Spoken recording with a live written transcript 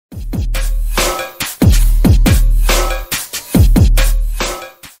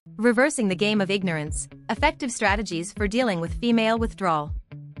Reversing the game of ignorance, effective strategies for dealing with female withdrawal.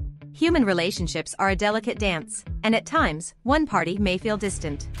 Human relationships are a delicate dance, and at times, one party may feel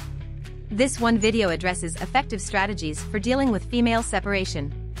distant. This one video addresses effective strategies for dealing with female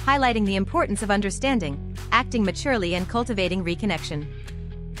separation, highlighting the importance of understanding, acting maturely and cultivating reconnection.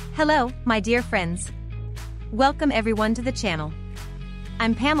 Hello, my dear friends. Welcome everyone to the channel.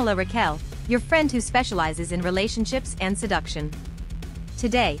 I'm Pamela Raquel, your friend who specializes in relationships and seduction.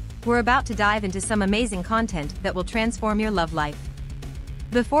 Today, we're about to dive into some amazing content that will transform your love life.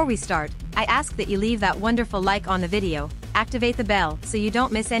 Before we start, I ask that you leave that wonderful like on the video, activate the bell so you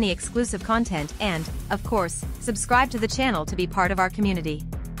don't miss any exclusive content and, of course, subscribe to the channel to be part of our community.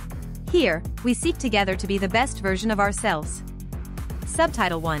 Here, we seek together to be the best version of ourselves.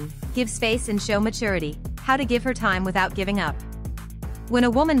 Subtitle 1. Give space and show maturity, how to give her time without giving up. When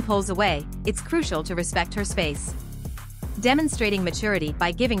a woman pulls away, it's crucial to respect her space. Demonstrating maturity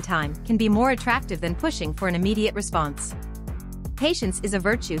by giving time can be more attractive than pushing for an immediate response. Patience is a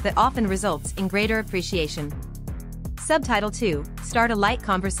virtue that often results in greater appreciation. Subtitle 2. Start a light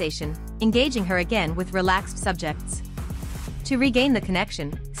conversation, engaging her again with relaxed subjects. To regain the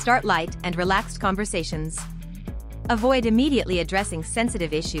connection, start light and relaxed conversations. Avoid immediately addressing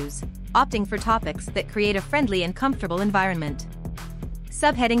sensitive issues, opting for topics that create a friendly and comfortable environment.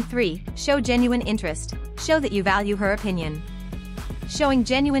 Subheading 3. Show genuine interest, show that you value her opinion. Showing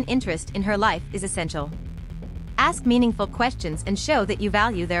genuine interest in her life is essential. Ask meaningful questions and show that you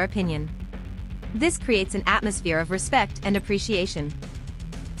value their opinion. This creates an atmosphere of respect and appreciation.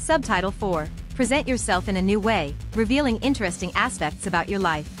 Subtitle 4. Present yourself in a new way, revealing interesting aspects about your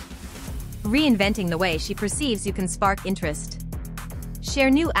life. Reinventing the way she perceives you can spark interest.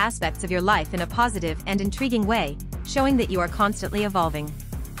 Share new aspects of your life in a positive and intriguing way, showing that you are constantly evolving.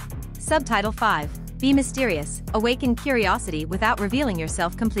 Subtitle 5. Be mysterious, awaken curiosity without revealing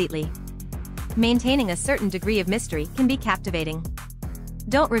yourself completely. Maintaining a certain degree of mystery can be captivating.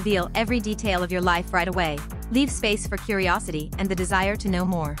 Don't reveal every detail of your life right away, leave space for curiosity and the desire to know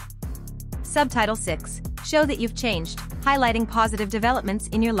more. Subtitle 6. Show that you've changed, highlighting positive developments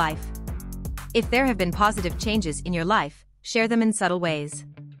in your life. If there have been positive changes in your life, share them in subtle ways.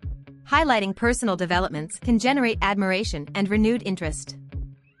 Highlighting personal developments can generate admiration and renewed interest.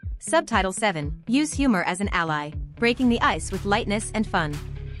 Subtitle 7. Use humor as an ally, breaking the ice with lightness and fun.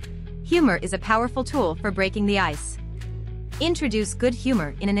 Humor is a powerful tool for breaking the ice. Introduce good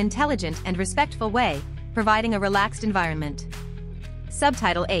humor in an intelligent and respectful way, providing a relaxed environment.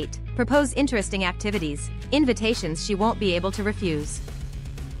 Subtitle 8. Propose interesting activities, invitations she won't be able to refuse.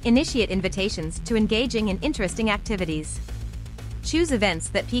 Initiate invitations to engaging in interesting activities. Choose events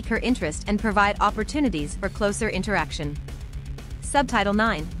that pique her interest and provide opportunities for closer interaction. Subtitle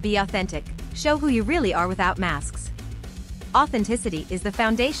 9. Be authentic, show who you really are without masks. Authenticity is the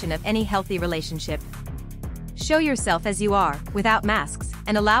foundation of any healthy relationship. Show yourself as you are, without masks,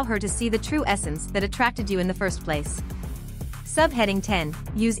 and allow her to see the true essence that attracted you in the first place. Subheading 10.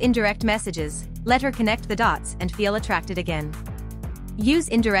 Use indirect messages, let her connect the dots and feel attracted again. Use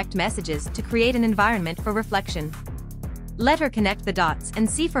indirect messages to create an environment for reflection. Let her connect the dots and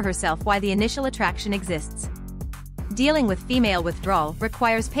see for herself why the initial attraction exists. Dealing with female withdrawal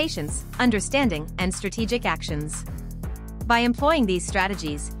requires patience, understanding, and strategic actions. By employing these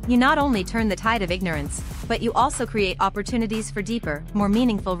strategies, you not only turn the tide of ignorance, but you also create opportunities for deeper, more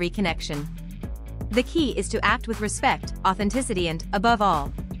meaningful reconnection. The key is to act with respect, authenticity and, above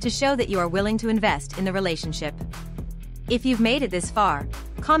all, to show that you are willing to invest in the relationship. If you've made it this far,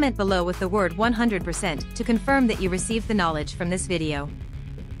 comment below with the word 100% to confirm that you received the knowledge from this video.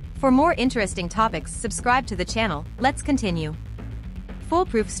 For more interesting topics, subscribe to the channel. Let's continue.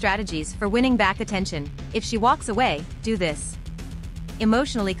 Foolproof strategies for winning back attention. If she walks away, do this.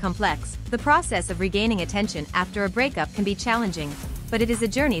 Emotionally complex, the process of regaining attention after a breakup can be challenging, but it is a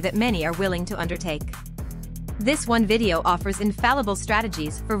journey that many are willing to undertake. This one video offers infallible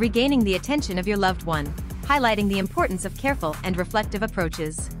strategies for regaining the attention of your loved one, highlighting the importance of careful and reflective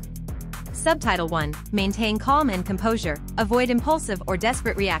approaches. Subtitle 1. Maintain calm and composure, avoid impulsive or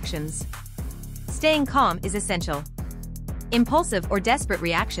desperate reactions. Staying calm is essential. Impulsive or desperate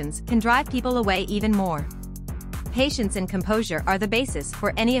reactions can drive people away even more. Patience and composure are the basis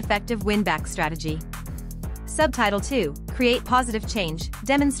for any effective win-back strategy. Subtitle 2. Create positive change,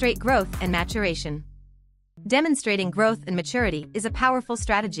 demonstrate growth and maturation. Demonstrating growth and maturity is a powerful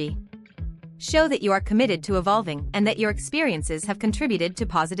strategy. Show that you are committed to evolving and that your experiences have contributed to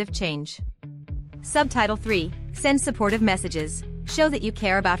positive change. Subtitle 3. Send supportive messages, show that you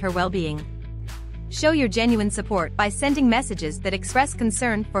care about her well-being. Show your genuine support by sending messages that express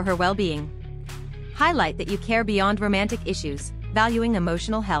concern for her well-being. Highlight that you care beyond romantic issues, valuing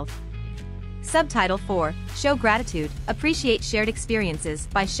emotional health. Subtitle 4, show gratitude, appreciate shared experiences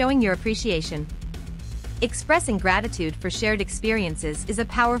by showing your appreciation. Expressing gratitude for shared experiences is a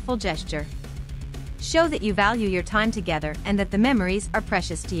powerful gesture. Show that you value your time together and that the memories are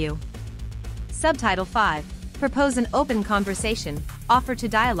precious to you. Subtitle 5, propose an open conversation, offer to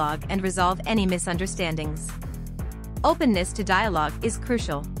dialogue and resolve any misunderstandings. Openness to dialogue is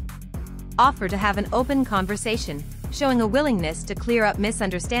crucial. Offer to have an open conversation, showing a willingness to clear up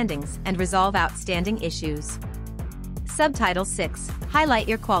misunderstandings and resolve outstanding issues. Subtitle 6, highlight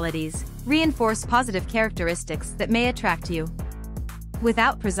your qualities, reinforce positive characteristics that may attract you.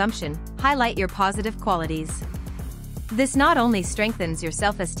 Without presumption, highlight your positive qualities. This not only strengthens your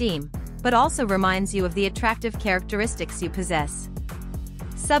self-esteem, but also reminds you of the attractive characteristics you possess.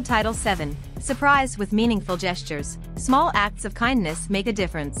 Subtitle 7, surprise with meaningful gestures, small acts of kindness make a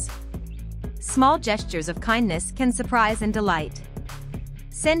difference. Small gestures of kindness can surprise and delight.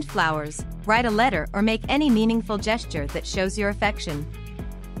 Send flowers, write a letter or make any meaningful gesture that shows your affection.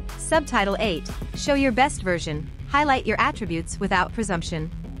 Subtitle 8, show your best version, highlight your attributes without presumption.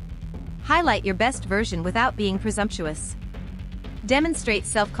 Highlight your best version without being presumptuous. Demonstrate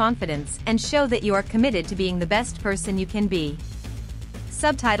self-confidence and show that you are committed to being the best person you can be.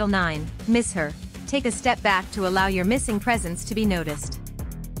 Subtitle 9, miss her, take a step back to allow your missing presence to be noticed.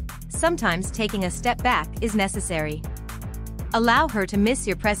 Sometimes taking a step back is necessary. Allow her to miss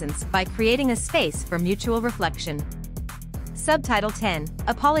your presence by creating a space for mutual reflection. Subtitle 10,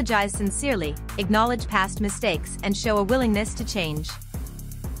 apologize sincerely, acknowledge past mistakes and show a willingness to change.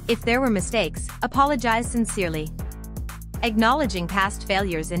 If there were mistakes, apologize sincerely. Acknowledging past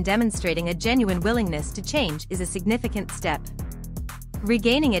failures and demonstrating a genuine willingness to change is a significant step.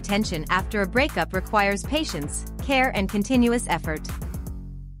 Regaining attention after a breakup requires patience, care and continuous effort.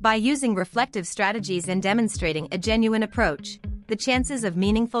 By using reflective strategies and demonstrating a genuine approach, the chances of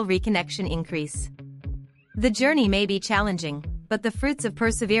meaningful reconnection increase. The journey may be challenging, but the fruits of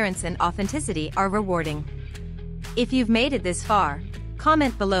perseverance and authenticity are rewarding. If you've made it this far,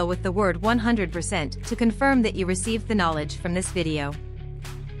 comment below with the word 100% to confirm that you received the knowledge from this video.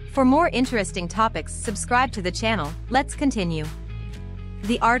 For more interesting topics, subscribe to the channel. Let's continue.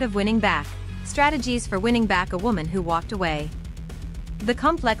 The art of winning back, strategies for winning back a woman who walked away. The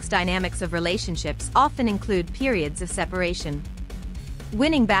complex dynamics of relationships often include periods of separation.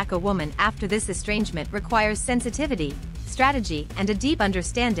 Winning back a woman after this estrangement requires sensitivity, strategy, and a deep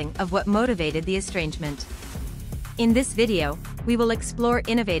understanding of what motivated the estrangement. In this video, we will explore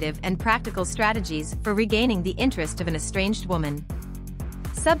innovative and practical strategies for regaining the interest of an estranged woman.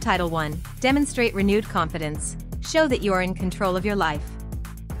 Subtitle 1, demonstrate renewed confidence, show that you are in control of your life.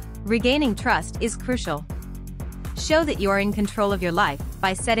 Regaining trust is crucial. Show that you are in control of your life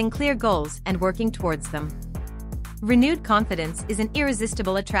by setting clear goals and working towards them. Renewed confidence is an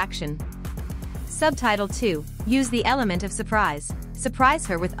irresistible attraction. Subtitle 2, use the element of surprise. Surprise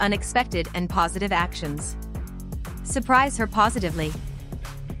her with unexpected and positive actions. Surprise her positively.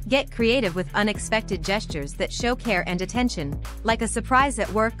 Get creative with unexpected gestures that show care and attention, like a surprise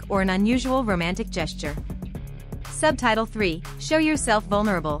at work or an unusual romantic gesture. Subtitle 3, show yourself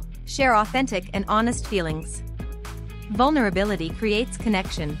vulnerable. Share authentic and honest feelings. Vulnerability creates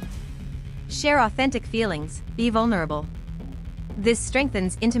connection. Share authentic feelings, be vulnerable. This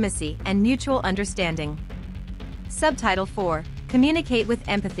strengthens intimacy and mutual understanding. Subtitle 4, communicate with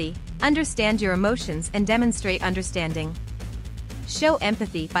empathy. Understand your emotions and demonstrate understanding. Show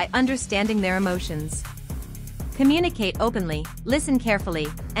empathy by understanding their emotions. Communicate openly, listen carefully,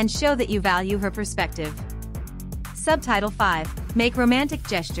 and show that you value her perspective. Subtitle 5, make romantic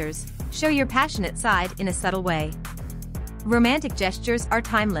gestures. Show your passionate side in a subtle way. Romantic gestures are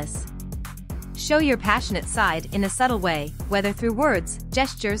timeless. Show your passionate side in a subtle way, whether through words,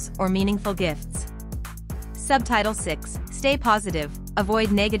 gestures, or meaningful gifts. Subtitle 6, stay positive.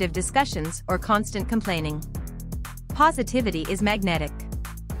 Avoid negative discussions or constant complaining. Positivity is magnetic.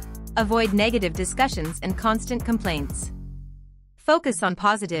 Avoid negative discussions and constant complaints. Focus on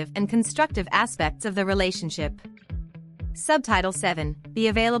positive and constructive aspects of the relationship. Subtitle 7, be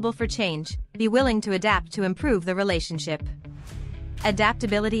available for change. Be willing to adapt to improve the relationship.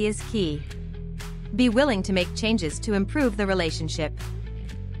 Adaptability is key. Be willing to make changes to improve the relationship.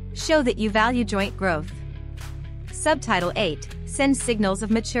 Show that you value joint growth. Subtitle 8, send signals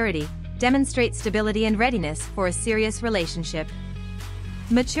of maturity. Demonstrate stability and readiness for a serious relationship.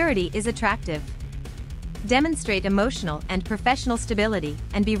 Maturity is attractive. Demonstrate emotional and professional stability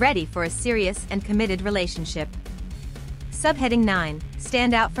and be ready for a serious and committed relationship. Subheading 9,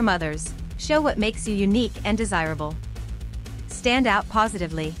 stand out from others. Show what makes you unique and desirable. Stand out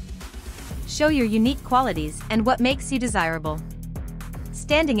positively. Show your unique qualities and what makes you desirable.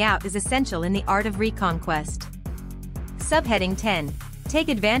 Standing out is essential in the art of reconquest. Subheading 10. Take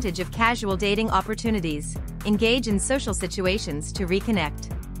advantage of casual dating opportunities. Engage in social situations to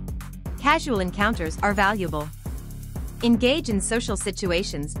reconnect. Casual encounters are valuable. Engage in social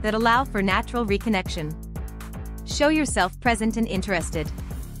situations that allow for natural reconnection. Show yourself present and interested.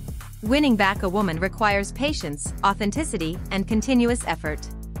 Winning back a woman requires patience, authenticity, and continuous effort.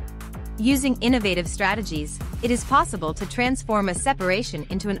 Using innovative strategies, it is possible to transform a separation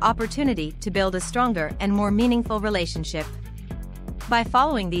into an opportunity to build a stronger and more meaningful relationship. By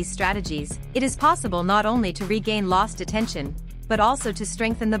following these strategies, it is possible not only to regain lost attention, but also to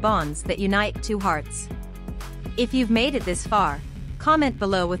strengthen the bonds that unite two hearts. If you've made it this far, comment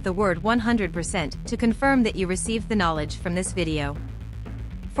below with the word 100% to confirm that you received the knowledge from this video.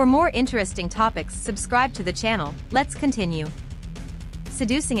 For more interesting topics, subscribe to the channel. Let's continue.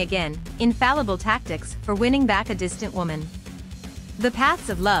 Seducing again, infallible tactics for winning back a distant woman. The paths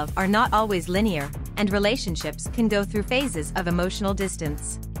of love are not always linear, and relationships can go through phases of emotional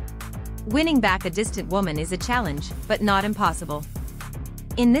distance. Winning back a distant woman is a challenge, but not impossible.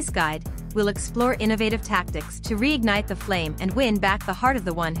 In this guide, we'll explore innovative tactics to reignite the flame and win back the heart of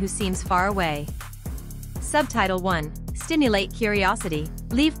the one who seems far away. Subtitle 1. Stimulate curiosity.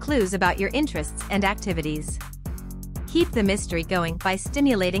 Leave clues about your interests and activities. Keep the mystery going by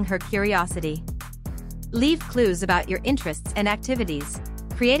stimulating her curiosity. Leave clues about your interests and activities,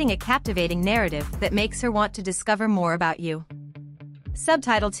 creating a captivating narrative that makes her want to discover more about you.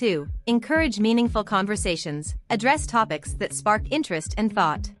 Subtitle 2. Encourage meaningful conversations. Address topics that spark interest and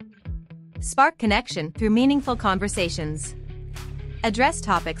thought. Spark connection through meaningful conversations. Address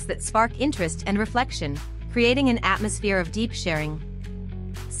topics that spark interest and reflection, creating an atmosphere of deep sharing.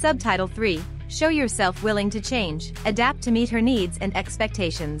 Subtitle 3. Show yourself willing to change. Adapt to meet her needs and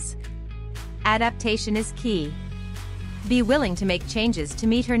expectations. Adaptation is key. Be willing to make changes to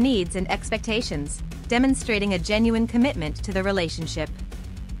meet her needs and expectations, demonstrating a genuine commitment to the relationship.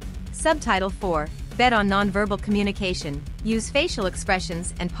 Subtitle 4. Bet on nonverbal communication. Use facial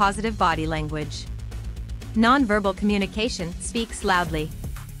expressions and positive body language. Nonverbal communication speaks loudly.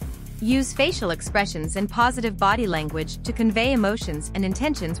 Use facial expressions and positive body language to convey emotions and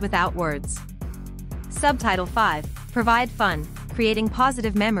intentions without words. Subtitle 5. Provide fun. Creating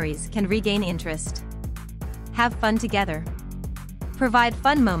positive memories can regain interest. Have fun together. Provide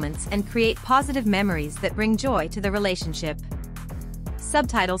fun moments and create positive memories that bring joy to the relationship.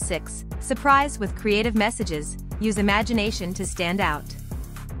 Subtitle 6. Surprise with creative messages. Use imagination to stand out.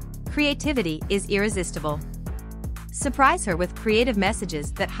 Creativity is irresistible. Surprise her with creative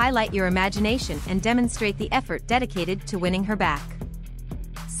messages that highlight your imagination and demonstrate the effort dedicated to winning her back.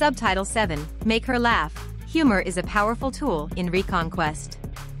 Subtitle 7. Make her laugh. Humor is a powerful tool in reconquest.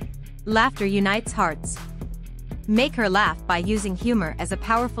 Laughter unites hearts. Make her laugh by using humor as a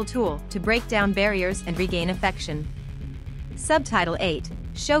powerful tool to break down barriers and regain affection. Subtitle 8.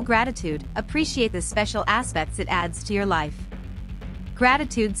 Show gratitude. Appreciate the special aspects it adds to your life.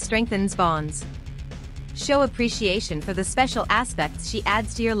 Gratitude strengthens bonds. Show appreciation for the special aspects she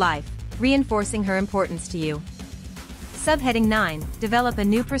adds to your life, reinforcing her importance to you. Subheading 9. Develop a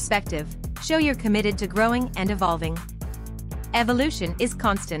new perspective. Show you're committed to growing and evolving. Evolution is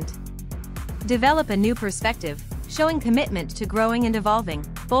constant. Develop a new perspective, showing commitment to growing and evolving,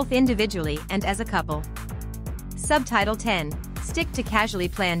 both individually and as a couple. Subtitle 10. Stick to casually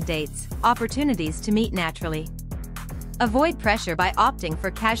planned dates. Opportunities to meet naturally. Avoid pressure by opting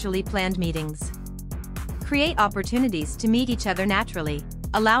for casually planned meetings. Create opportunities to meet each other naturally,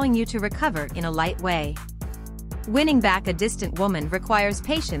 allowing you to recover in a light way. Winning back a distant woman requires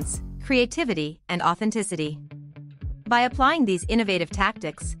patience, creativity, and authenticity. By applying these innovative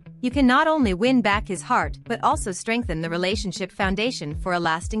tactics, you can not only win back his heart but also strengthen the relationship foundation for a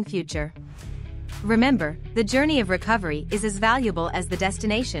lasting future. Remember, the journey of recovery is as valuable as the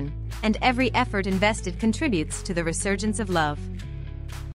destination, and every effort invested contributes to the resurgence of love.